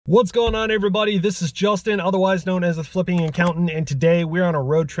What's going on, everybody? This is Justin, otherwise known as the Flipping Accountant, and today we're on a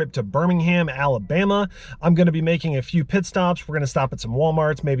road trip to Birmingham, Alabama. I'm going to be making a few pit stops. We're going to stop at some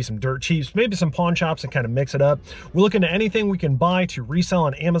Walmarts, maybe some dirt cheaps, maybe some pawn shops, and kind of mix it up. We're looking at anything we can buy to resell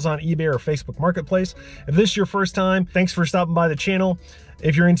on Amazon, eBay, or Facebook Marketplace. If this is your first time, thanks for stopping by the channel.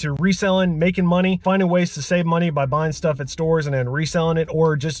 If you're into reselling, making money, finding ways to save money by buying stuff at stores and then reselling it,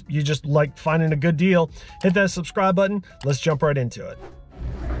 or you just like finding a good deal, hit that subscribe button. Let's jump right into it.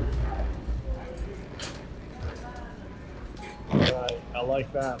 Right, I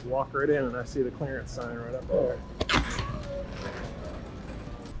like that. Walk right in and I see the clearance sign right up there.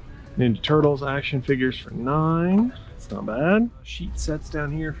 Ninja Turtles action figures for $9. It's not bad. Sheet sets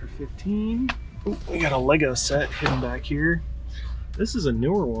down here for $15. Ooh, we got a Lego set hidden back here. This is a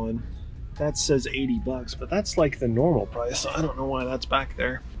newer one. That says 80 bucks, but that's like the normal price, so I don't know why that's back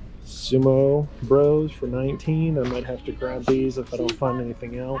there. Sumo Bros for 19. I might have to grab these if I don't find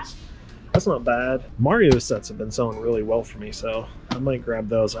anything else. That's not bad. Mario sets have been selling really well for me, so I might grab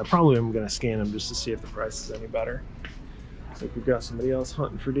those. I probably am going to scan them just to see if the price is any better. Looks like we've got somebody else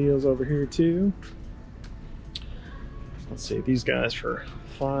hunting for deals over here too. Let's see, these guys for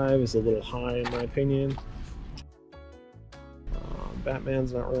 $5 is a little high in my opinion.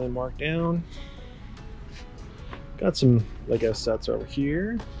 Batman's not really marked down. Got some Lego sets over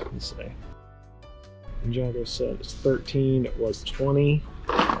here. Let's see. Ninjago set is 13. It was 20.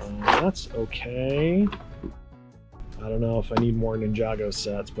 That's okay. I don't know if I need more Ninjago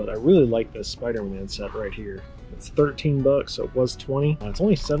sets, but I really like this Spider-Man set right here. It's 13 bucks, so it was 20. It's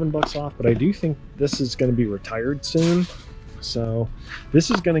only 7 bucks off, but I do think this is going to be retired soon. So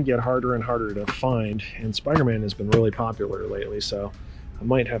this is going to get harder and harder to find, and Spider-Man has been really popular lately, so I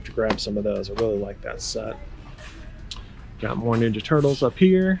might have to grab some of those. I really like that set. Got more Ninja Turtles up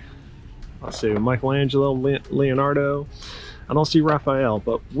here. Let's see, Michelangelo, Leonardo. I don't see Raphael,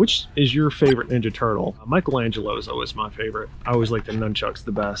 but which is your favorite Ninja Turtle? Michelangelo is always my favorite. I always like the nunchucks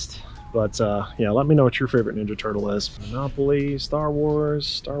the best. But yeah, let me know what your favorite Ninja Turtle is. Monopoly, Star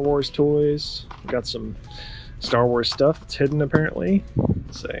Wars toys. We got some Star Wars stuff that's hidden apparently.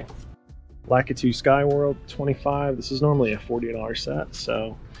 Let's see. Lakitu Skyworld, 25. This is normally a $40 set,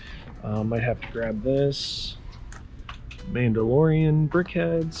 so might have to grab this. Mandalorian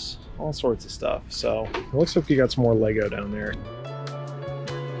brickheads, all sorts of stuff. So it looks like you got some more Lego down there.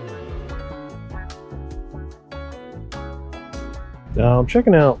 Now I'm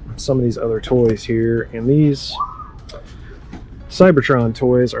checking out some of these other toys here, and these Cybertron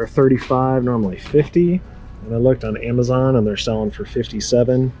toys are 35, normally 50. And I looked on Amazon and they're selling for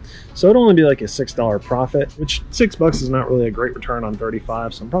 57. So it'd only be like a $6 profit, which $6 is not really a great return on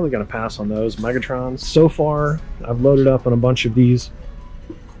 35. So I'm probably gonna pass on those Megatrons. So far, I've loaded up on a bunch of these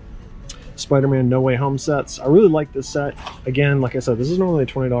Spider-Man No Way Home sets. I really like this set. Again, like I said, this is normally a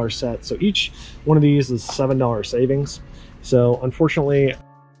 $20 set. So each one of these is $7 savings. So unfortunately,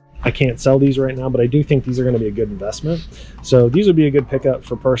 I can't sell these right now, but I do think these are gonna be a good investment. So these would be a good pickup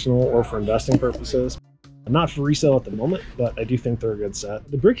for personal or for investing purposes. Not for resale at the moment, but I do think they're a good set.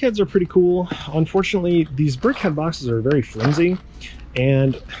 The brickheads are pretty cool. Unfortunately, these brickhead boxes are very flimsy,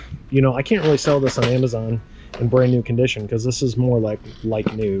 and you know, I can't really sell this on Amazon in brand new condition because this is more like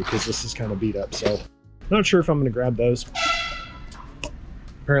new, because this is kind of beat up. So not sure if I'm going to grab those.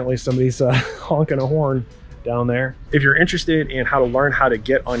 Apparently somebody's honking a horn down there. If you're interested in how to learn how to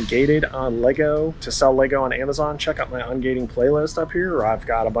get ungated on Lego, to sell Lego on Amazon, check out my ungating playlist up here, or I've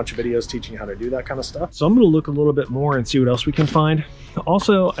got a bunch of videos teaching how to do that kind of stuff. So I'm going to look a little bit more and see what else we can find.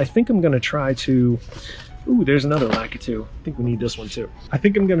 Also, I think I'm going to try to, ooh, there's another Lakitu. I think we need this one too. I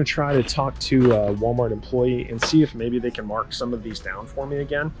think I'm going to try to talk to a Walmart employee and see if maybe they can mark some of these down for me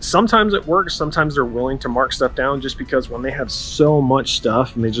again. Sometimes it works. Sometimes they're willing to mark stuff down just because when they have so much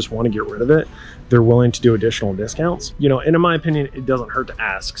stuff and they just want to get rid of it, they're willing to do additional discounts. You know, and in my opinion, it doesn't hurt to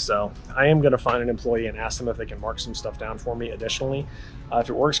ask. So I am going to find an employee and ask them if they can mark some stuff down for me additionally. If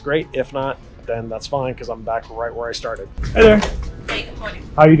it works, great. If not, then that's fine, because I'm back right where I started. Hey there. Hey, good morning.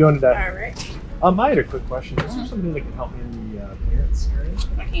 How are you doing today? All right. I had a quick question. Is there somebody that can help me in the clearance area?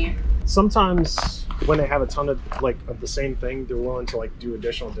 I can. Sometimes when they have a ton of the same thing, they're willing to do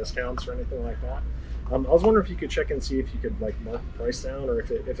additional discounts or anything like that. I was wondering if you could check and see if you could mark the price down, or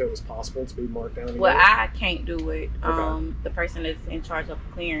if it was possible to be marked down. Well, I can't do it. Okay. The person that's in charge of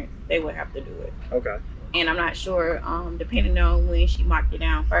clearance, they would have to do it. Okay. And I'm not sure, depending on when she marked it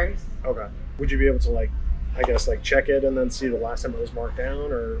down first. Okay. Would you be able to I guess check it and then see the last time it was marked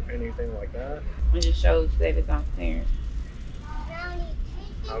down or anything like that? It just shows that it's on clearance.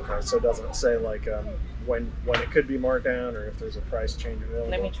 Okay, so it doesn't say when it could be marked down or if there's a price change available?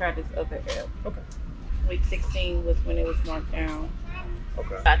 Let me try this other app. Okay. Week 16 was when it was marked down.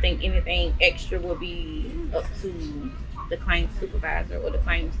 Okay. I think anything extra will be up to the claims supervisor or the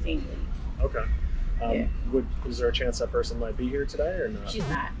claims team lead. Okay. Yeah. Is there a chance that person might be here today or not? She's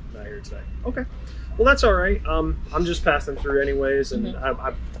not. Not here today. Okay. Well, that's all right. I'm just passing through anyways, and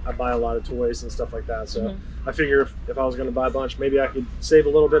I buy a lot of toys and stuff like that. So I figure if I was going to buy a bunch, maybe I could save a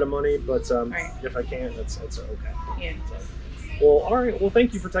little bit of money. But if I can't, it's okay. Yeah. So, well, all right. Well,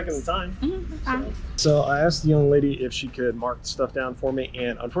 thank you for taking the time. So I asked the young lady if she could mark stuff down for me,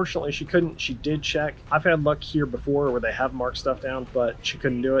 and unfortunately she couldn't. She did check. I've had luck here before where they have marked stuff down, but she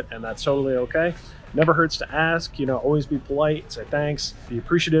couldn't do it, and that's totally okay. Never hurts to ask, you know, always be polite, say thanks, be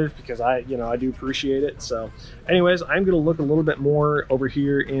appreciative, because I do appreciate it. So anyways, I'm going to look a little bit more over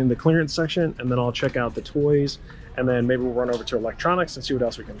here in the clearance section, and then I'll check out the toys, and then maybe we'll run over to electronics and see what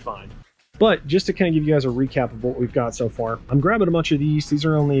else we can find. But just to kind of give you guys a recap of what we've got so far, I'm grabbing a bunch of these. These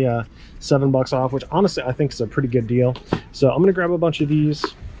are only $7 off, which honestly I think is a pretty good deal. So I'm going to grab a bunch of these.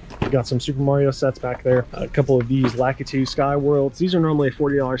 We've got some Super Mario sets back there. A couple of these Lakitu Sky Worlds. These are normally a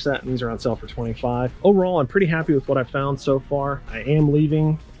 $40 set, and these are on sale for $25. Overall, I'm pretty happy with what I've found so far. I am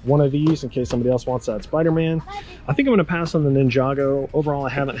leaving one of these in case somebody else wants that Spider-Man. I think I'm going to pass on the Ninjago. Overall, I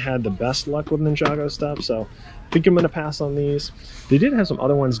haven't had the best luck with Ninjago stuff, so I think I'm going to pass on these. They did have some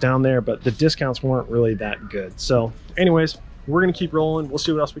other ones down there, but the discounts weren't really that good. So anyways, we're going to keep rolling. We'll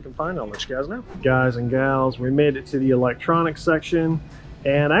see what else we can find. I'll let you guys know. Guys and gals, we made it to the electronics section.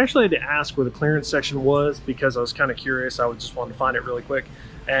 And I actually had to ask where the clearance section was because I was kind of curious. I just wanted to find it really quick.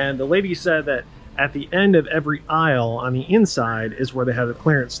 And the lady said that at the end of every aisle on the inside is where they have the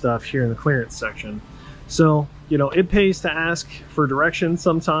clearance stuff here in the clearance section. So, you know, it pays to ask for directions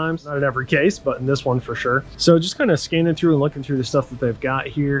sometimes. Not in every case, but in this one for sure. So just kind of scanning through and looking through the stuff that they've got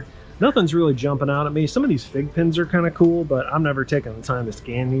here. Nothing's really jumping out at me. Some of these fig pins are kind of cool, but I'm never taking the time to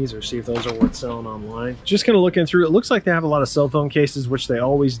scan these or see if those are worth selling online. Just kind of looking through, it looks like they have a lot of cell phone cases, which they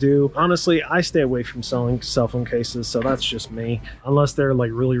always do. Honestly, I stay away from selling cell phone cases, so that's just me, unless they're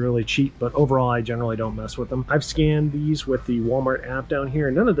like really, really cheap, but overall, I generally don't mess with them. I've scanned these with the Walmart app down here,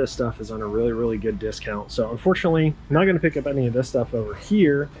 and none of this stuff is on a really, really good discount. So unfortunately, I'm not gonna pick up any of this stuff over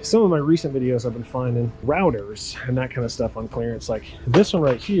here. Some of my recent videos I've been finding routers and that kind of stuff on clearance, like this one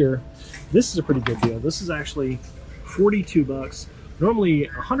right here. This is a pretty good deal. This is actually 42 bucks, normally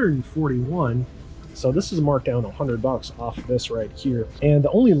 141. So this is marked down 100 bucks off of this right here. And the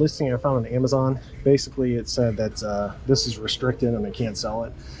only listing I found on Amazon, basically it said that this is restricted and they can't sell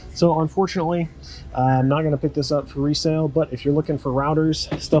it. So unfortunately, I'm not gonna pick this up for resale, but if you're looking for routers,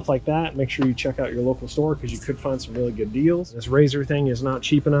 stuff like that, make sure you check out your local store because you could find some really good deals. This Razer thing is not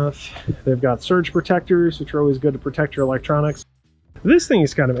cheap enough. They've got surge protectors, which are always good to protect your electronics. This thing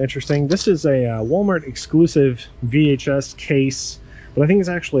is kind of interesting. This is a Walmart exclusive VHS case, but I think it's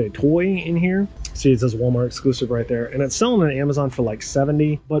actually a toy in here. See, it says Walmart exclusive right there, and it's selling on Amazon for like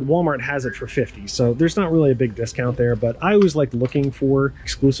 70, but Walmart has it for 50. So there's not really a big discount there, but I always like looking for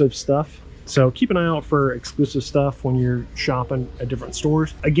exclusive stuff. So keep an eye out for exclusive stuff when you're shopping at different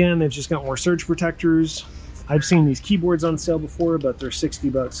stores. Again, they've just got more surge protectors. I've seen these keyboards on sale before, but they're 60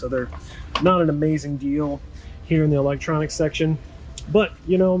 bucks, so they're not an amazing deal here in the electronics section. But,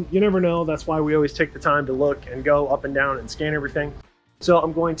 you know, you never know. That's why we always take the time to look and go up and down and scan everything. So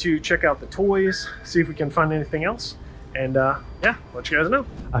I'm going to check out the toys, see if we can find anything else. And yeah, let you guys know.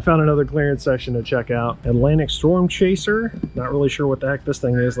 I found another clearance section to check out. Atlantic Storm Chaser. Not really sure what the heck this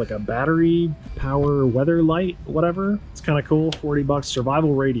thing is. Like a battery power weather light, whatever. It's kind of cool. 40 bucks.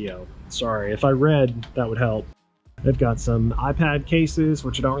 Survival radio. Sorry, if I read, that would help. They've got some iPad cases,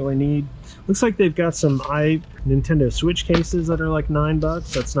 which I don't really need. Looks like they've got some Nintendo Switch cases that are like 9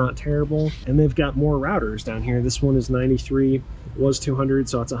 bucks. That's not terrible. And they've got more routers down here. This one is 93, was 200,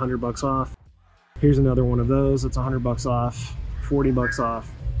 so it's 100 bucks off. Here's another one of those. It's 100 bucks off, 40 bucks off.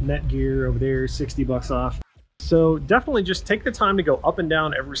 Netgear over there, 60 bucks off. So definitely just take the time to go up and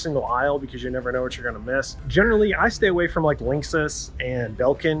down every single aisle because you never know what you're going to miss. Generally, I stay away from like Linksys and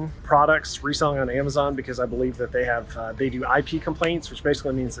Belkin products reselling on Amazon because I believe that they do IP complaints, which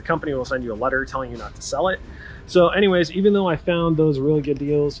basically means the company will send you a letter telling you not to sell it. So anyways, even though I found those really good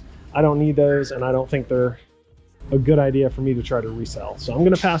deals, I don't need those and I don't think they're a good idea for me to try to resell. So I'm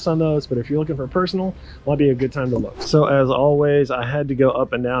going to pass on those, but if you're looking for personal, might be a good time to look. So as always, I had to go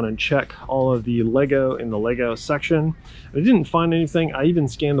up and down and check all of the Lego in the Lego section. I didn't find anything. I even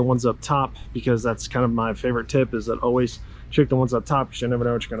scanned the ones up top because that's kind of my favorite tip, is that always check the ones up top because you never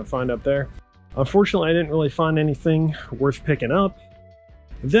know what you're going to find up there. Unfortunately, I didn't really find anything worth picking up.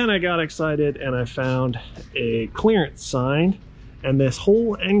 Then I got excited and I found a clearance sign, and this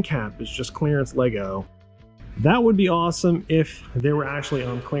whole end cap is just clearance Lego. That would be awesome if they were actually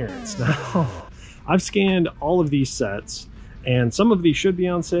on clearance. Now, I've scanned all of these sets, And some of these should be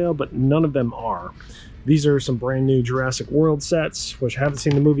on sale, but none of them are. These are some brand new Jurassic World sets, which I haven't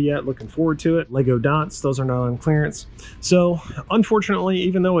seen the movie yet, looking forward to it. Lego dots, those are not on clearance. So unfortunately,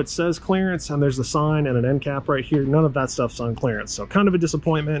 even though it says clearance and there's a sign and an end cap right here, none of that stuff's on clearance. So kind of a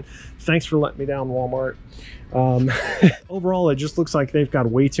disappointment. Thanks for letting me down, Walmart. Overall, it just looks like they've got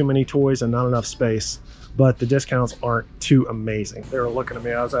way too many toys and not enough space, but the discounts aren't too amazing. They were looking at me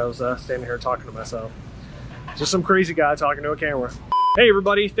as I was standing here talking to myself. Just some crazy guy talking to a camera. Hey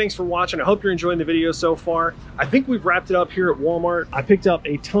everybody, thanks for watching. I hope you're enjoying the video so far. I think we've wrapped it up here at Walmart. I picked up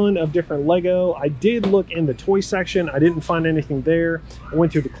a ton of different Lego. I did look in the toy section. I didn't find anything there. I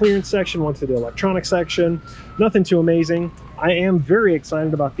went through the clearance section, went through the electronic section. Nothing too amazing. I am very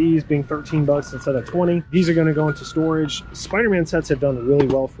excited about these being 13 bucks instead of 20. These are gonna go into storage. Spider-Man sets have done really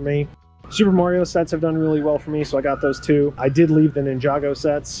well for me. Super Mario sets have done really well for me, so I got those too. I did leave the Ninjago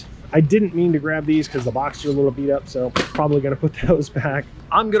sets. I didn't mean to grab these because the boxes are a little beat up, so probably gonna put those back.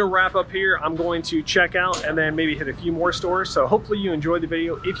 I'm gonna wrap up here. I'm going to check out and then maybe hit a few more stores. So hopefully you enjoyed the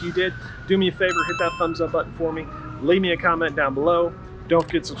video. If you did, do me a favor, hit that thumbs up button for me. Leave me a comment down below. Don't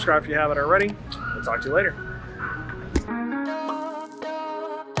forget to subscribe if you haven't already. I'll talk to you later.